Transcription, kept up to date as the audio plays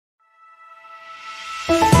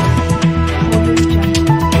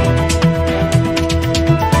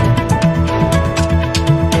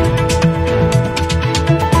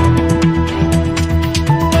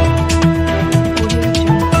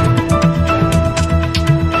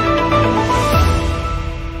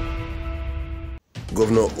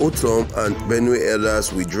Governor Ortom and Benue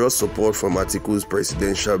Elders withdraw support from Atiku's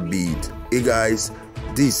presidential bid. Hey guys,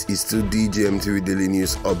 this is still DGMTV Daily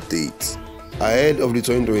News Update. Ahead of the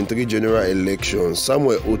 2023 general election,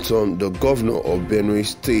 Samuel Ortom, the governor of Benue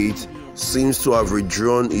State, seems to have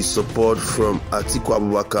withdrawn his support from Atiku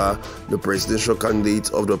Abubakar, the presidential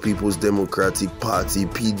candidate of the People's Democratic Party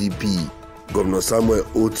 (PDP). Governor Samuel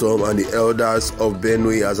Ortom and the elders of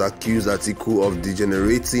Benue has accused Atiku of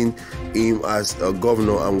degenerating him as a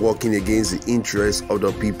governor and working against the interests of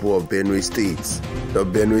the people of Benue State. The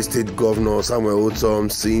Benue State Governor Samuel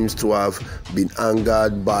Ortom seems to have been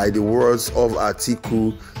angered by the words of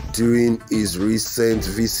Atiku during his recent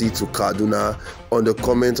visit to Kaduna on the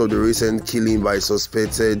comment of the recent killing by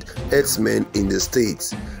suspected herdsmen in the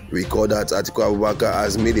state. Recall that Atiku Abubakar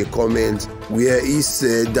has made a comment where he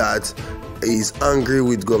said that he is angry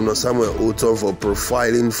with Governor Samuel Ortom for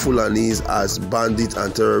profiling Fulanis as bandits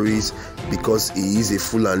and terrorists because he is a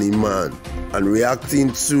Fulani man. And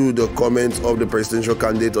reacting to the comments of the presidential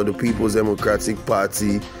candidate of the People's Democratic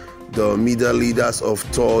Party, the media leaders of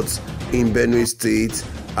thought in Benue State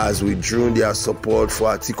has withdrawn their support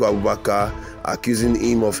for Atiku Abubakar, accusing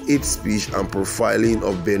him of hate speech and profiling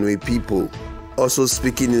of Benue people. Also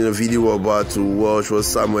speaking in a video about to watch was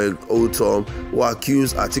Samuel Ortom, who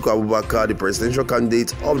accused Atiku Abubakar, the presidential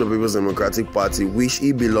candidate of the People's Democratic Party, which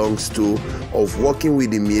he belongs to, of working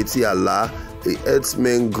with the Mieti Allah, a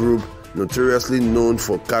herdsmen group notoriously known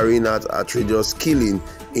for carrying out outrageous killing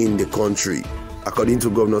in the country. According to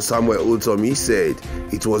Governor Samuel Ortom, he said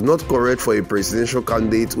it was not correct for a presidential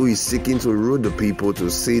candidate who is seeking to rule the people to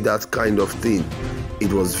say that kind of thing.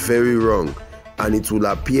 It was very wrong, and it will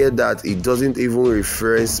appear that it doesn't even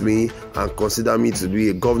reference me and consider me to be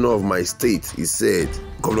a governor of my state, he said.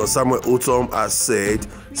 Governor Samuel Ortom has said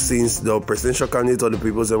since the presidential candidate of the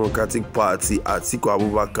People's Democratic Party, Atiku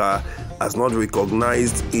Abubakar, has not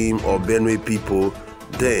recognized him or Benue people,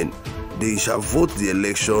 then they shall vote the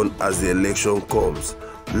election as the election comes.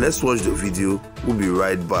 Let's watch the video. We'll be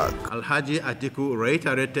right back. Alhaji Atiku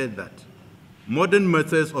reiterated that modern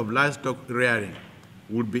methods of livestock rearing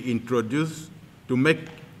would be introduced to make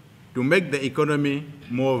the economy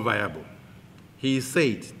more viable. He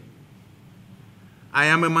said, "I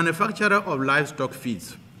am a manufacturer of livestock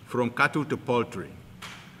feeds, from cattle to poultry.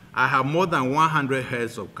 I have more than 100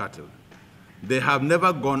 herds of cattle. They have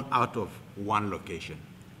never gone out of one location."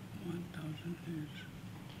 1,000 herds.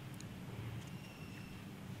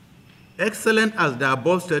 Excellent as the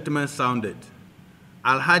above statement sounded,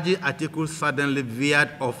 Alhaji Atiku suddenly veered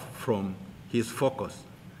off from his focus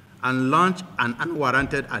and launched an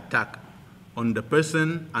unwarranted attack on the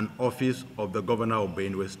person and office of the governor of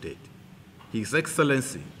Benue State, His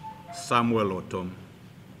Excellency Samuel Ortom.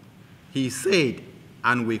 He said,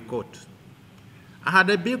 and we quote, "I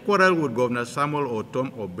had a big quarrel with Governor Samuel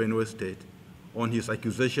Ortom of Benue State on his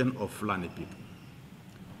accusation of Fulani people.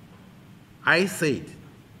 I said,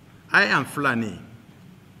 I am Fulani.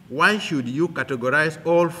 Why should you categorize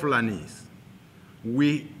all Fulanis?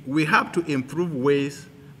 We have to improve ways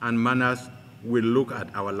and manners we look at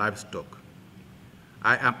our livestock.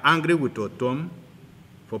 I am angry with Ortom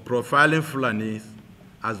for profiling Fulanis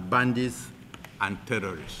as bandits and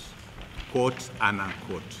terrorists," quote and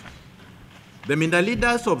unquote. The media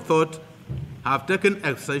leaders of thought have taken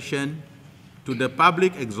exception to the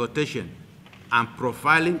public exhortation and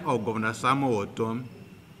profiling of Governor Samuel Ortom,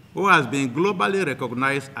 who has been globally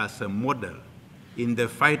recognized as a model in the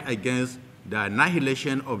fight against the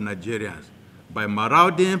annihilation of Nigerians by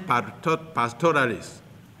marauding pastoralists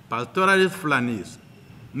Fulanis,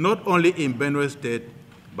 not only in Benue State,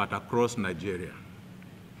 but across Nigeria.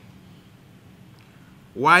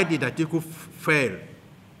 Why did Atiku fail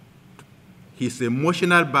his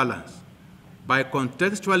emotional balance by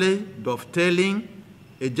contextually dovetailing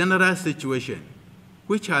a general situation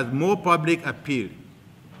which has more public appeal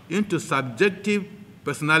into subjective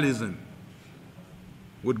personalism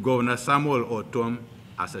with Governor Samuel Ortom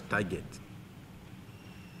as a target?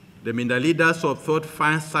 The media leaders of thought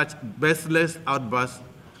find such baseless outbursts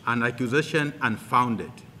and accusation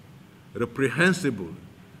unfounded, reprehensible,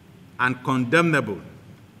 and condemnable,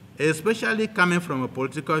 especially coming from a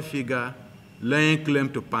political figure laying claim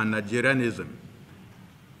to pan-Nigerianism.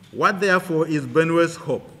 What therefore is Benue's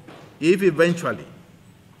hope if eventually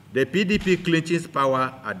the PDP clinches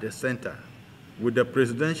power at the center with the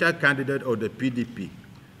presidential candidate of the PDP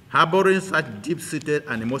harboring such deep-seated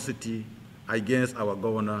animosity against our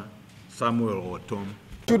governor, Samuel Ortom?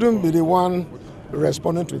 Shouldn't be the one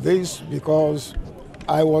responding to this, because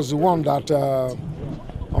I was the one that,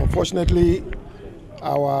 unfortunately,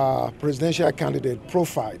 our presidential candidate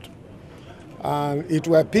profiled. And it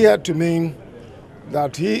will appear to me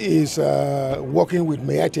that he is working with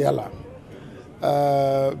Atiku,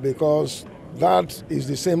 because that is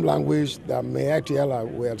the same language that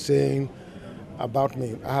Atiku were saying about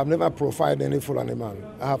me. I have never profiled any Fulani man.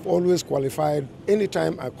 I have always qualified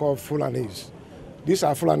anytime I call Fulanis. These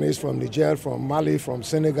are Fulanis from Niger, from Mali, from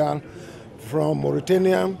Senegal, from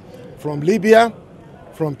Mauritania, from Libya,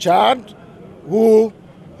 from Chad, who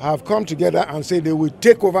have come together and say they will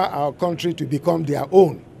take over our country to become their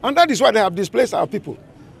own. And that is why they have displaced our people.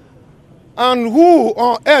 And who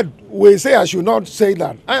on earth will say I should not say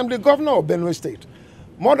that? I am the governor of Benue State.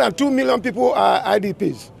 More than 2 million people are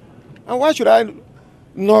IDPs. And why should I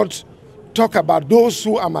not talk about those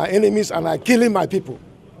who are my enemies and are killing my people?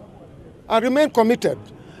 I remain committed.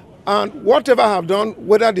 And whatever I have done,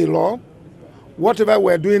 whether the law, whatever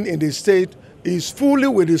we're doing in the state, is fully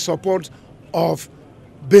with the support of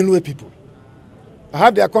Benue people. I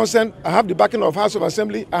have their consent, I have the backing of House of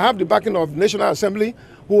Assembly, I have the backing of National Assembly,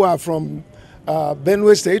 who are from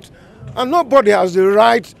Benue State, and nobody has the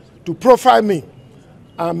right to profile me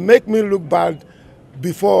and make me look bad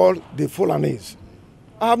before the Fulanis.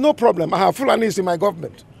 I have no problem. I have Fulanis in my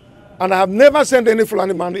government, and I have never sent any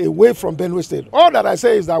Fulani man away from Benue State. All that I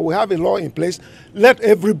say is that we have a law in place. Let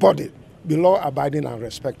everybody be law-abiding and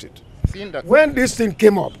respected. When this thing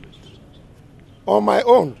came up, on my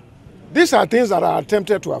own, these are things that I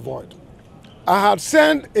attempted to avoid. I had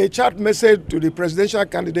sent a chat message to the presidential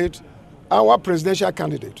candidate, our presidential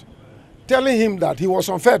candidate, telling him that he was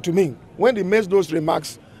unfair to me when he made those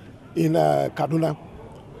remarks in Kaduna.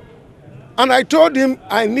 And I told him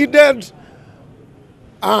I needed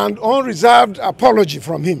an unreserved apology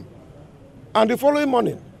from him. And the following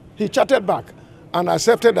morning, he chatted back and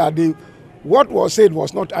accepted that what was said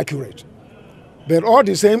was not accurate. But all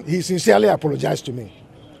the same, he sincerely apologized to me.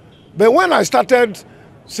 But when I started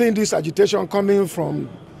seeing this agitation coming from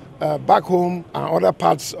back home and other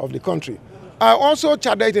parts of the country, I also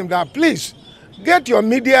charged him that please get your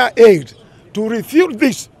media aid to refute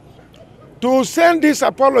this, to send this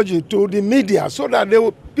apology to the media so that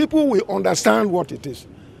people will understand what it is.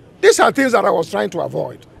 These are things that I was trying to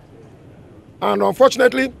avoid. And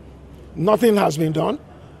unfortunately, nothing has been done.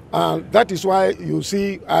 And that is why you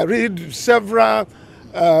see, I read several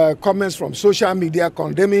comments from social media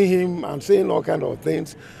condemning him and saying all kinds of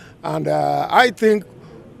things. And I think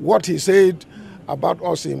what he said about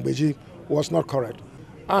us in Beji was not correct.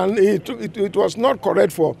 And it was not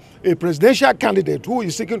correct for a presidential candidate who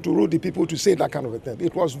is seeking to rule the people to say that kind of a thing.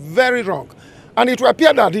 It was very wrong. And it will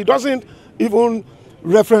appear that he doesn't even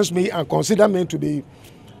reference me and consider me to be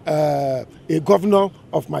a governor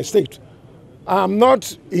of my state. I'm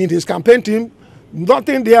not in his campaign team.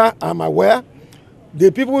 Nothing there, I'm aware.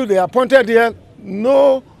 The people they appointed here,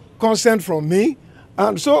 no consent from me,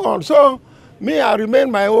 and so on. So, me, I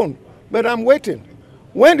remain my own, but I'm waiting.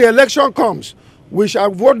 When the election comes, we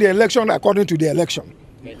shall vote the election according to the election.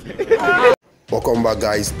 Welcome back,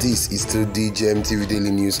 guys. This is still DGM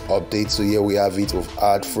Daily News Update. So here we have it of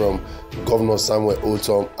art from Governor Samuel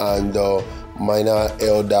Ortom and minor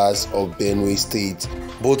elders of Benue State.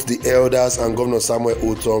 Both the elders and Governor Samuel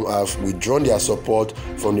Ortom have withdrawn their support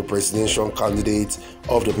from the presidential candidate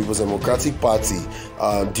of the People's Democratic Party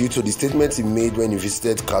due to the statement he made when he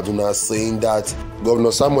visited Kaduna, saying that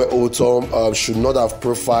Governor Samuel Ortom should not have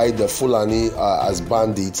profiled the Fulani as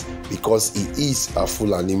bandits because he is a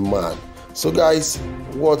Fulani man. So guys,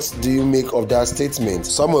 what do you make of that statement?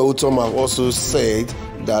 Samuel Ortom have also said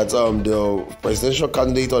that the presidential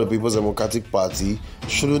candidate of the People's Democratic Party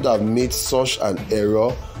shouldn't have made such an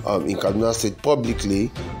error in Kaduna State publicly,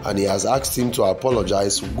 and he has asked him to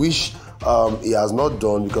apologize, which he has not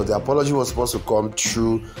done because the apology was supposed to come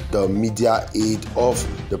through the media aid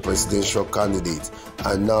of the presidential candidate.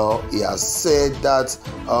 And now he has said that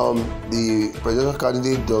the presidential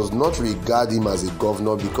candidate does not regard him as a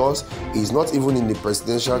governor because he's not even in the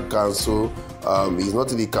presidential council, he's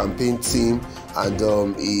not in the campaign team,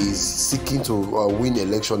 and he's seeking to win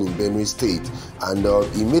election in Benue State. And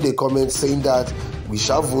he made a comment saying that we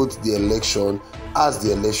shall vote the election as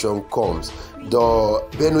the election comes. The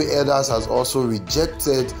Benue Elders has also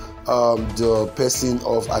rejected the person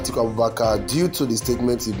of Atiku Abubakar due to the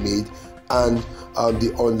statement he made and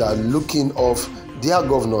the underlooking of their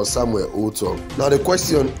governor Samuel Ortom. Now the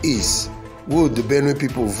question is, would the Benue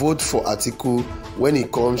people vote for Atiku when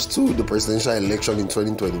it comes to the presidential election in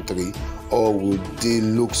 2023, or would they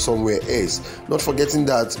look somewhere else? Not forgetting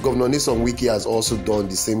that Governor Nyesom Wike has also done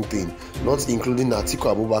the same thing, not including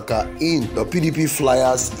Atiku Abubakar in the PDP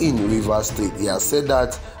flyers in Rivers State. He has said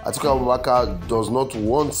that Atiku Abubakar does not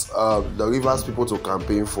want the Rivers people to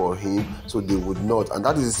campaign for him, so they would not. And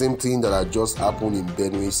that is the same thing that had just happened in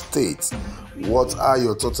Benue State. What are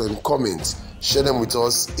your thoughts and comments? Share them with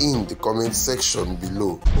us in the comment section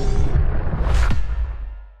below.